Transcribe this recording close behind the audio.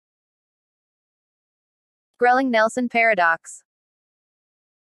Grelling-Nelson paradox.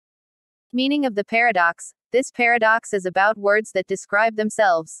 Meaning of the paradox. This paradox is about words that describe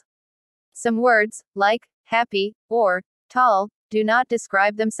themselves. Some words, like happy or tall, do not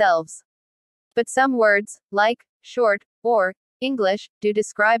describe themselves. But some words, like short or English, do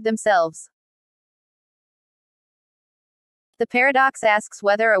describe themselves. The paradox asks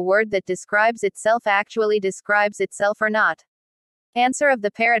whether a word that describes itself actually describes itself or not. Answer of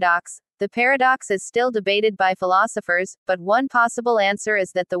the paradox. The paradox is still debated by philosophers, but one possible answer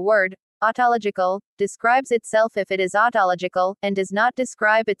is that the word ontological describes itself if it is ontological, and does not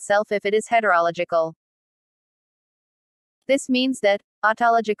describe itself if it is heterological. This means that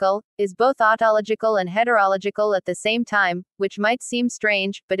ontological is both ontological and heterological at the same time, which might seem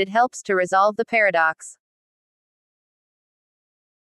strange, but it helps to resolve the paradox.